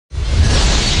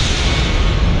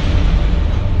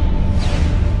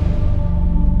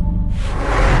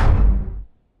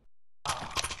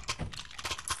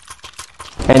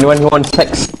Anyone who wants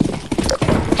text?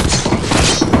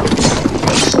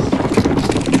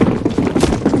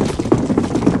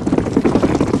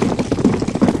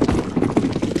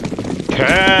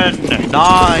 Ten,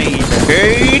 9,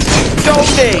 8,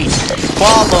 donate,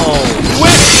 follow,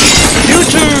 wish,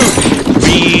 YouTube,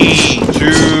 3,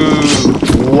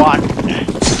 2, 1.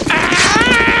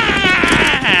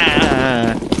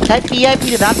 Type VIP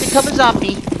to not become a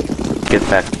zombie. Get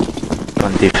back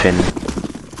on defense.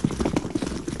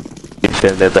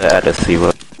 Defend the other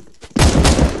silver.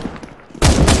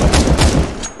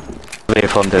 Away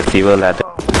from the silver ladder.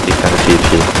 Defend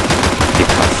CP.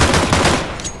 Because.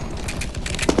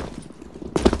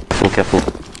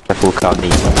 Careful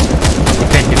counting.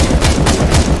 Defend you.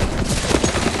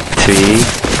 3,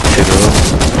 2,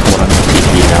 1,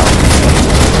 TP now.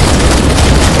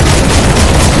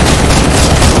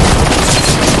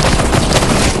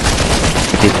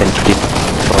 Defend keep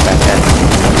for backhand.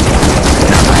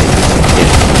 Now I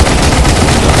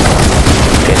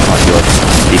get on your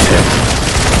defense.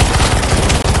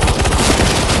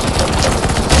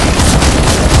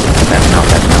 Back now.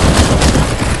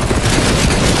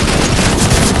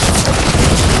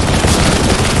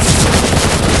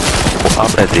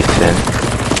 Up the distance.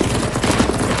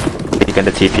 We're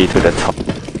gonna TP to the top,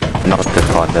 not the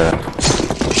corner.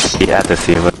 Be at the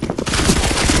silver.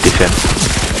 Defense.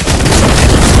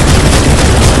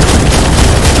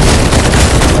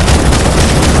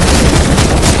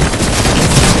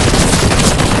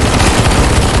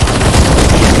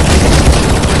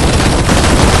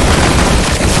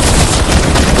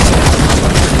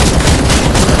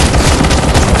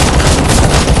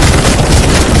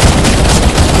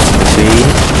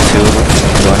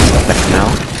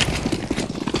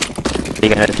 We're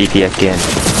gonna TP again.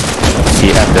 Be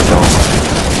at the door.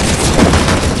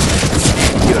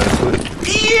 You're good.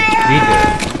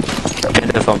 Yeah! Get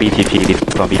the zombie TP, this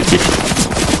zombie TP.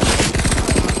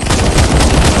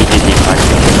 TP 5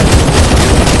 seconds.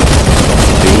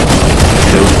 3,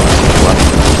 2, 1.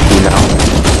 He now.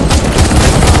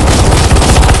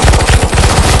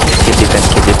 Keep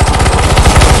it.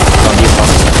 Zombie box.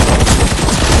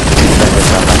 Inside the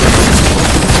tower.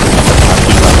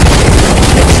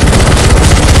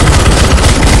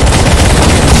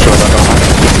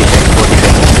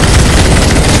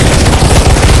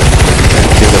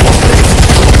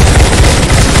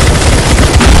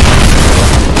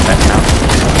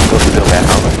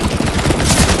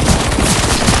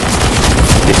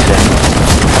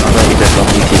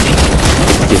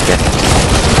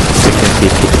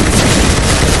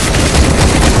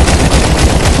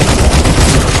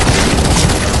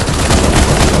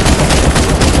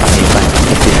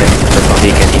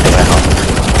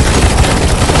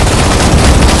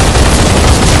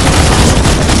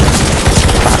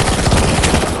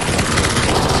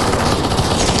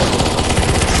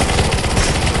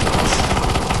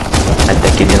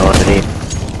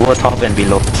 Over top and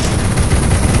below.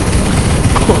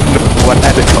 One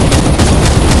at the top.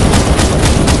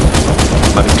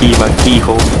 Monkey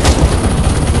hole.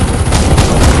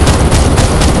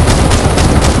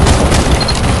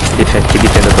 Defend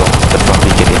the door. The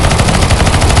zombie get in.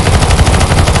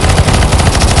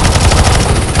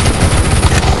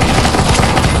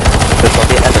 The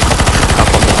zombie at the top. Come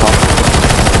from the top.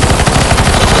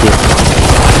 Here.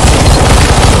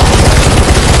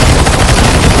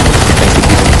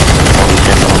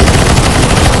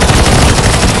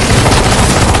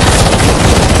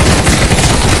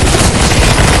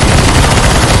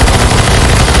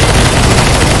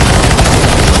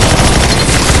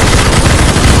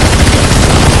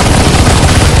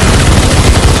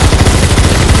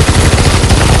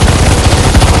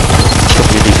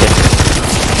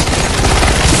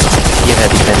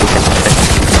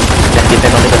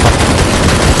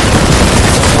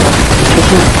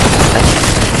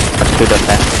 To the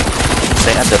back.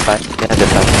 Stay at the back.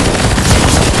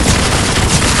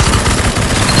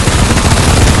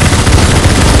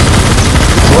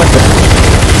 What the?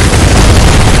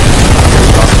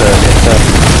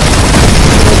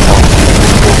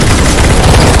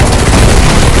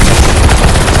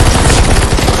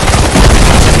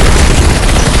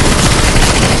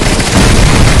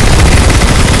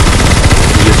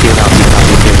 You feel now.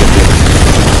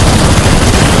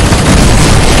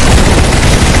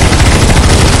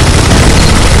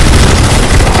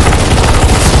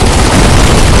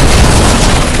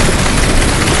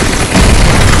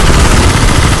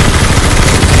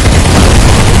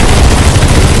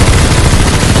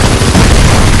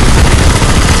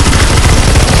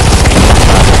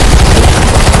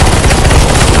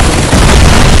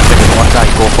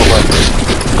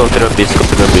 Go to the beach.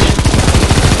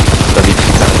 The beach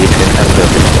can have the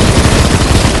beach.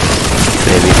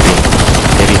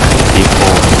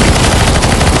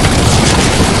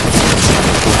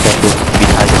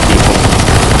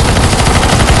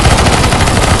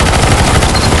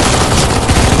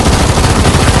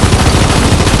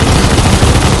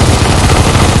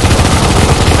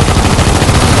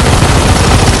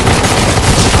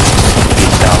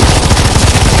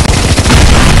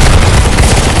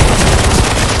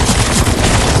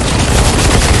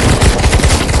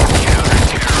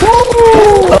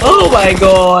 my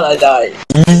god, I died.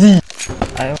 Easy.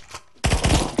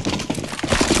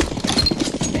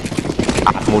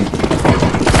 Moon.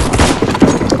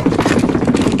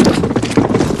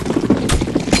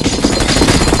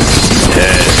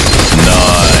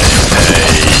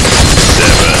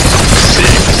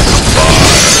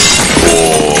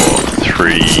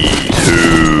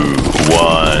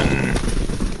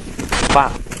 ฟั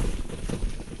ง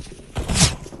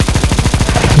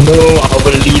No,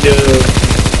 our leader.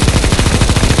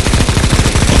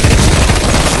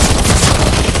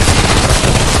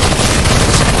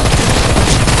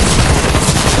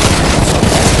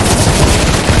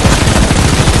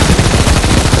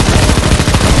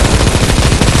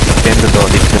 Then the door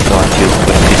is not until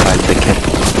 25 seconds.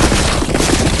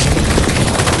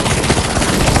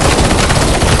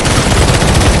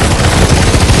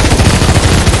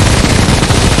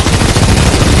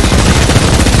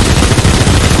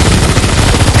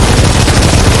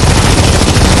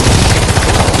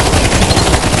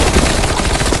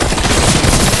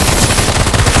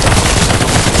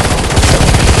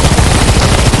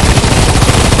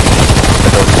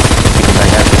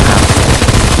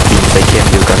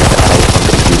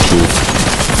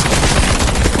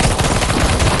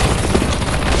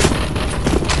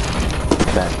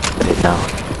 Now.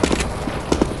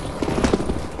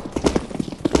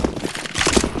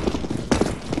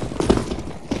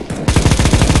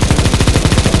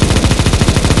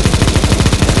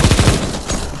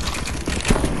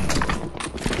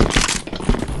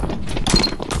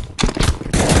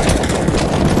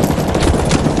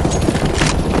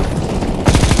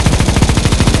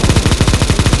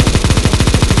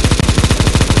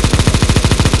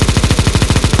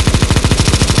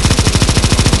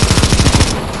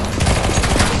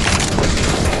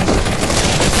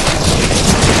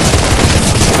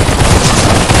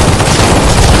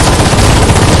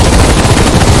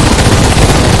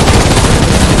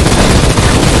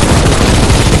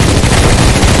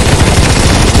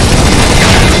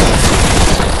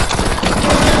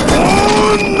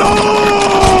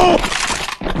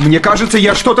 Мне кажется,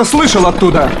 я что-то слышал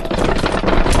оттуда.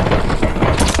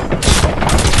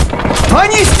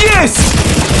 Они здесь!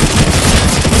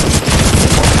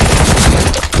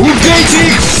 Убейте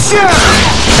их всех!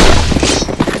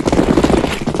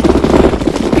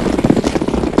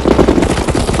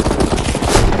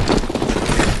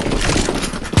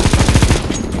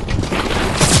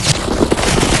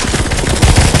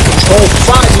 Oh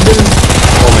fuck, you didn't.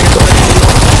 Oh my god.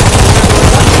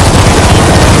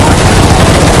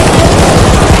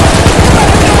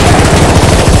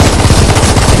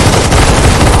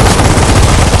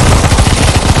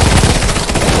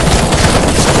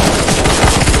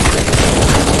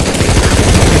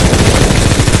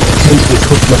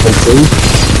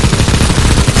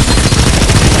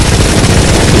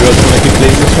 You guys wanna keep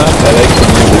playing this map? I like the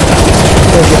music.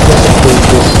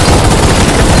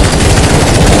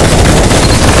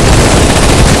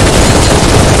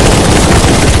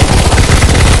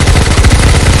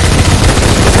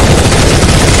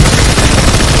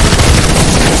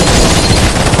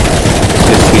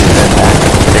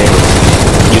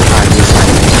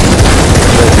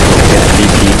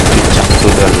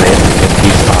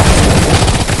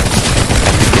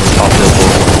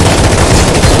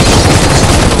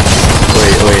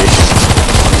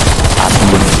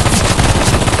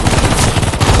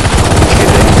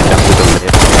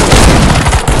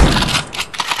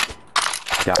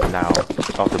 Now,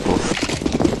 off the boat.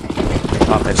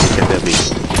 Up and defend the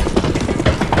beach.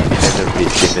 Defend the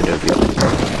beach.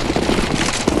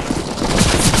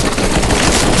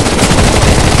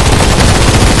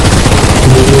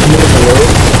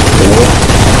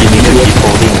 You need to keep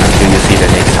holding until you see the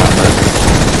next hammer.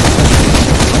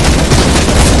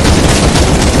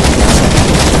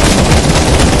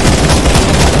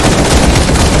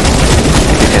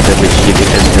 Defend the beach,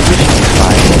 defend the beach, it's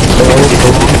fine.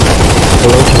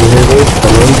 Hello, can you hear me?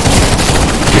 Hello?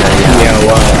 Yeah,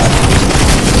 why?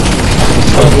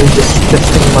 I'm just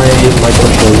testing my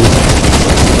microphone.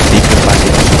 You can find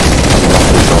it.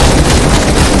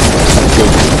 Good.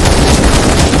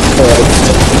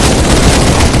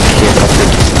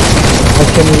 I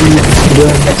can read the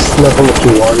next level if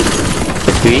you want.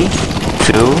 3,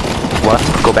 2, 1,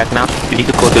 go back now. You need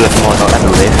to go to the small door and the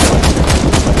rest.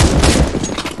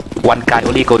 One guy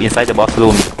only go inside the boss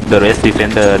room. The rest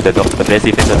defend the door. The rest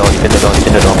defend the door. Defend the door.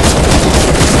 Defend the door.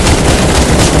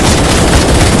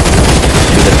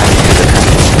 Shoot the tank. Shoot the tank.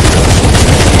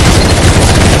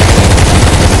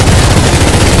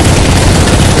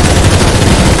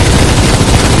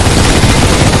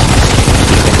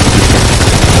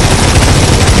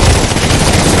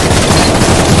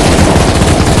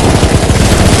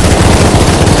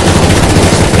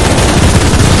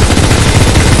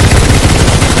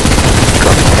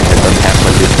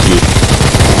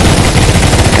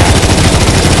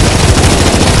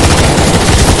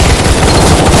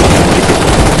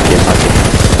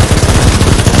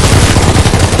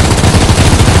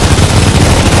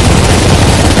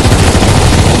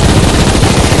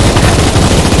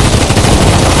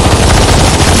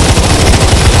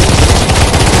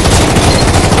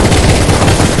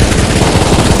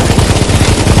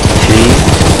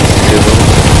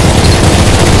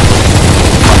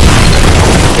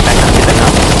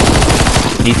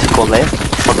 go left.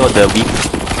 Follow the weak.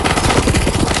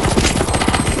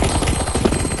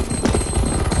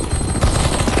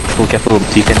 Careful,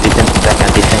 defend, back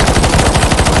and defend.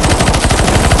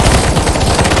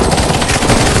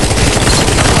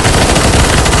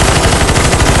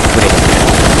 Wait,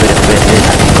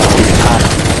 I got this part.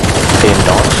 Same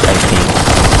dodge, I think.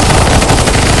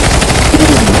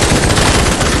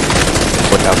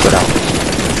 Put out.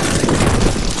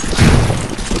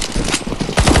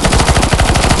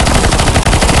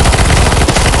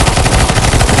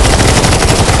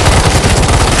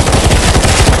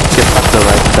 Just up the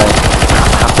right side.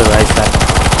 Half the right side.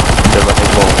 The right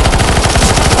wall.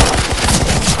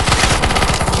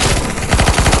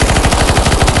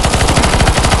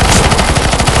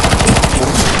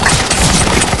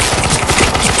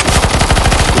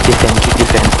 Defend.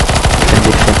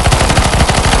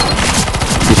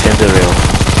 Defend the rail.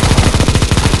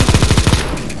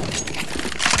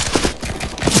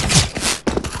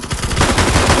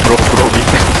 Bro,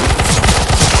 defend.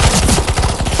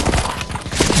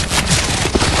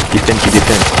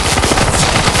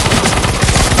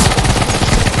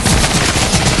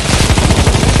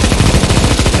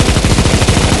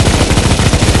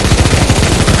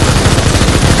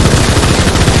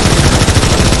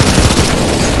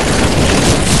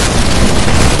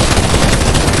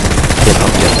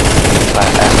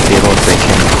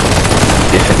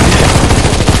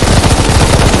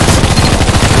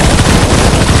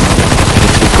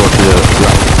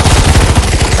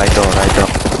 Right door.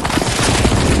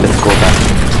 Let's go back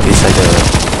inside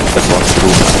the boss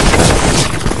room.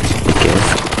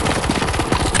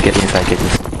 Get inside.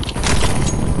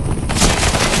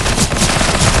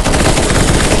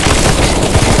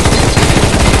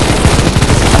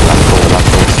 Last go.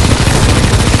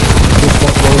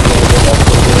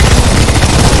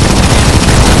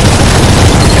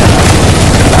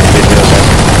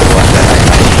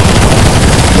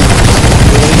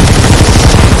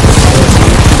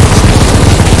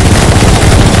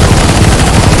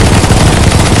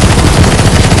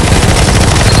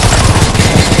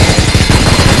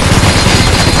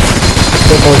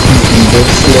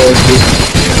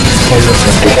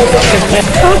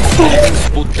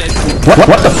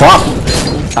 What the fuck?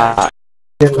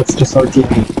 Let's just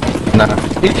RTP. Nah,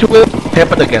 it will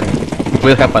happen again.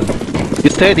 Will happen.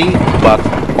 It's steady, but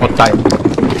on time.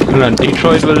 And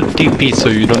Detroit will TP, so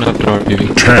you don't have to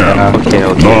RTP. 10, Okay.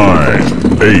 9,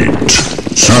 8,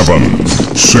 7,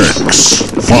 6,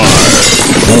 5,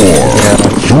 4,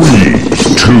 3,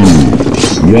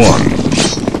 2, 1.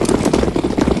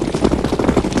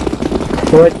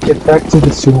 Alright, get back to the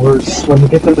sewers. When you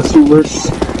get to the sewers,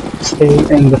 stay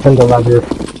and defend the ladder.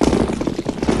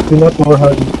 Do not know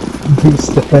how to use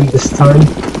defend this time.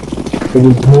 We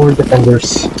need more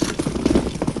defenders.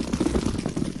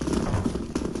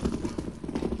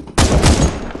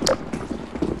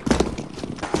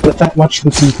 Let that watch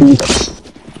the TP.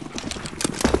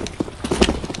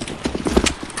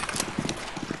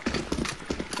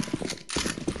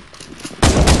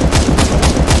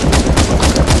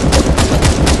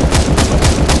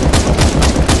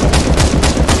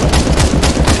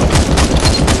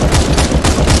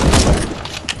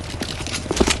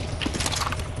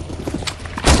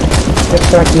 Get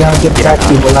back now, get back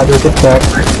to the ladder, get back.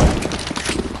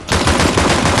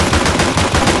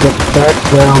 Get back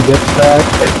now, get back.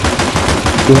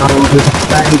 Now get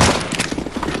back.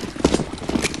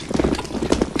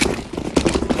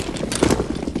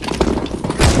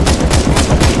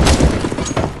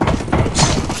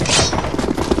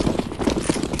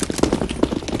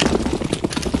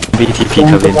 BTP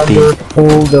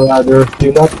Hold the ladder,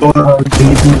 do not go around the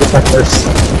defenders.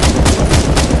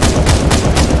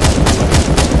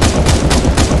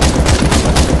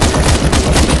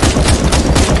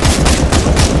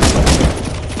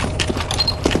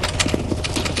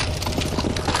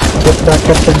 Get back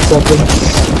up 10 seconds.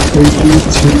 3,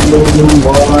 2,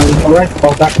 1. Alright,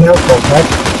 fall back now, fall back.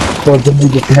 Close the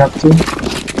lead if you have to.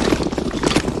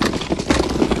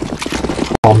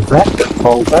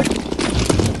 Fall back.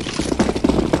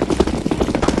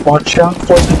 Watch out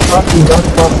for the truck, do not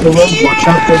cross the road, watch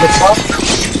out for the truck.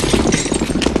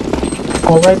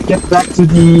 Alright, get back to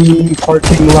the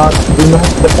parking lot, do not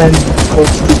defend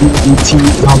close to the T, to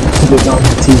the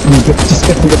just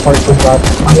get to the parking lot,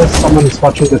 unless someone is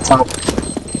watching the top.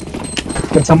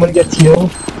 Can someone get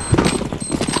healed?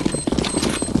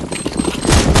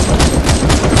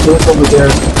 Do it over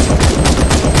there.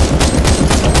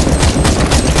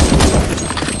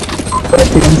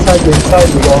 Alright, inside,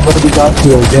 we already got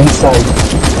healed, inside.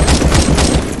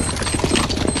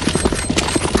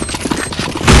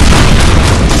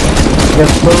 Get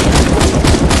close.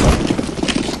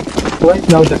 right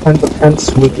now defend the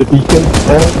fence with the beacon,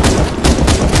 and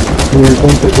we're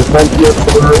going to defend here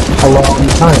for a long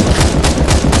time.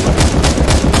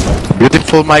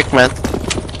 Beautiful mic, man.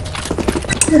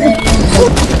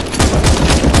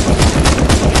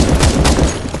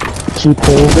 Keep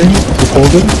holding, keep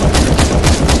holding.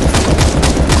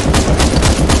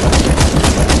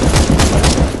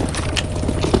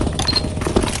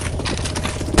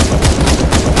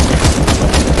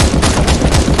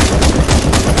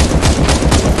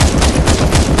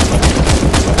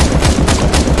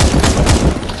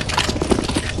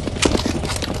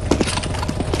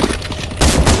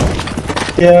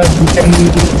 Yeah, you can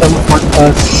teleport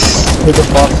us to the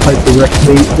boss fight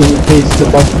directly in case the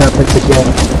bump happens again.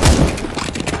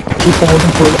 Keep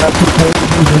holding for that, keep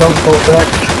holding, do not go back.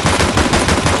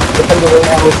 Defend the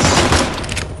warehouse.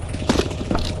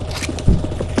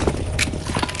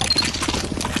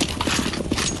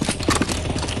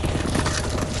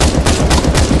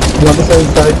 The other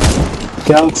side,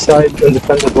 get outside and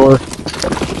defend the door.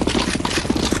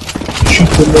 Shoot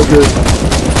the nigger.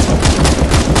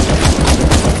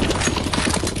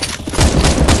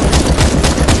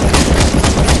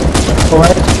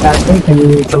 Alright, admin, can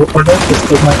you teleport us? Just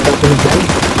take my company again.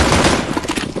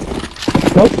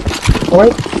 Nope.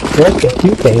 Alright, thank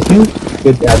you.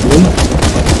 Good admin.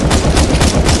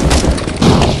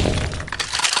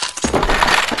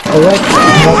 Alright,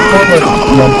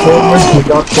 run forward,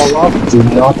 do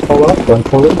not fall off, run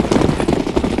forward.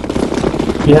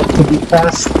 You have to be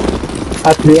fast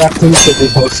at reacting to the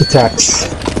boss attacks.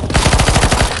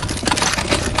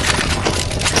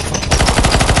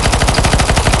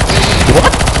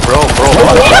 Bro,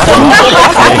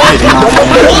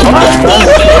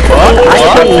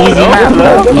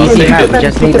 Easy map,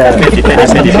 just need a...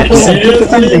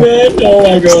 Seriously, man? Oh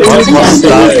my god.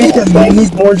 We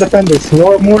need more defenders,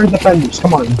 more defenders,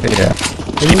 come on. yeah.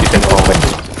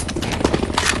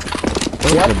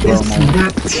 What is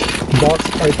that boss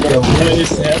fight there? What is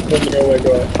happening? Oh my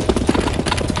god.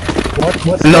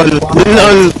 What's LOL.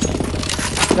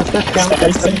 Does that count?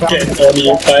 5 seconds, only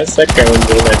 5 seconds,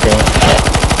 oh my god.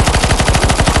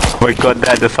 We got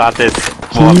that the fastest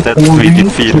boss that we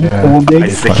defeat.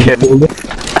 5 seconds.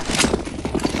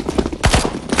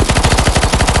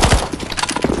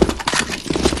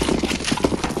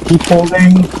 Keep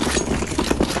holding.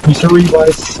 Use your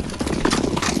revice.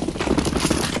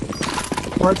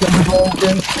 Right on the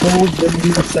golden, hold the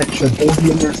intersection,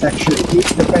 keep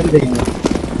defending.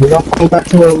 Do not fall back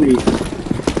too early.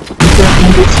 Keep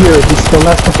defending this here, this is the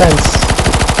last defense.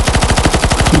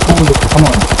 Keep holding, come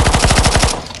on.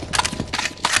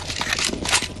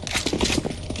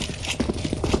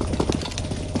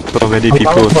 So many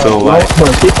people, so why?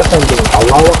 Keep defending,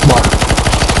 Allahu Akbar.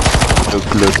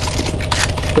 Look.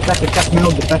 Attack now,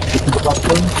 defect, this is the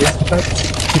platform, last defect,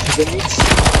 this is the needs.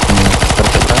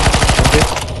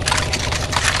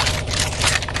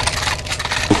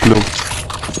 Look,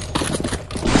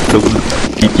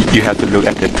 you have to look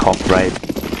at the top right.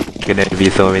 Gonna be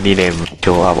so many names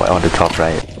show up on the top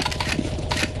right.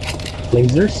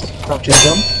 Lasers, crouching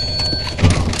jump.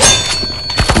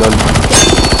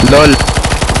 LOL.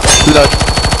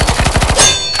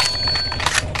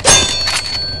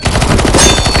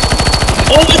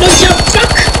 Oh my god, jump,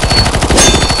 fuck!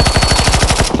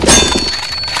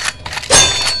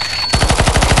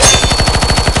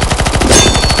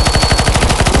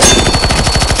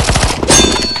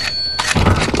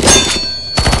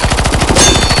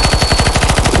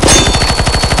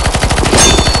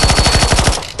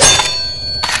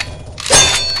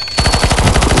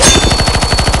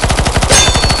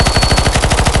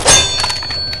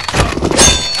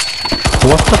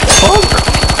 What the fuck?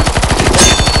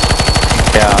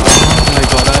 Yeah, Oh my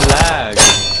god, I lag.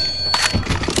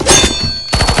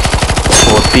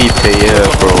 40 player,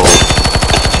 bro.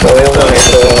 Oh my god.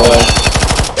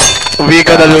 We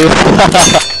gonna lose.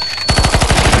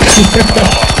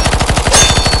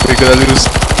 We gonna lose.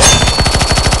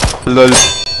 LOL.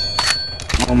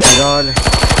 Oh my god.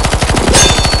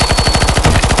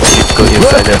 You go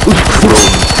inside the room,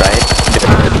 right?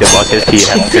 The mortality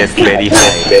has set very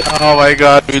high. Oh my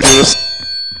god, we lose.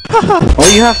 Oh,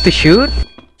 you have to shoot?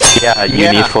 Yeah,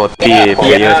 you need 40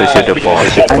 players to shoot the ball.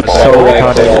 I'm so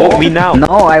retarded. Oh, we now. No,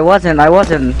 I wasn't.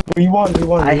 We won.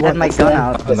 I had my gun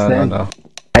out. No.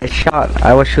 I shot.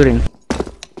 I was shooting.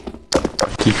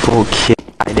 4K.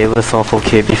 I never saw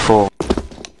 4K before.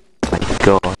 My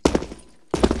god.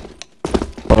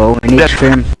 Oh, we need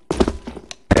trim.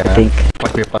 I think.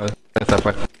 Fuck people. That's a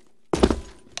fuck.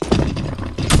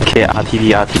 Okay,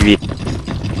 RTV.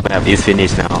 Map is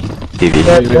finished now. TV.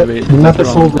 Wait. The map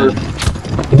is over.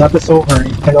 The map is over.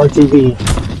 And RTV.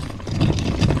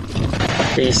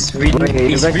 He's win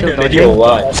already or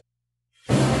what?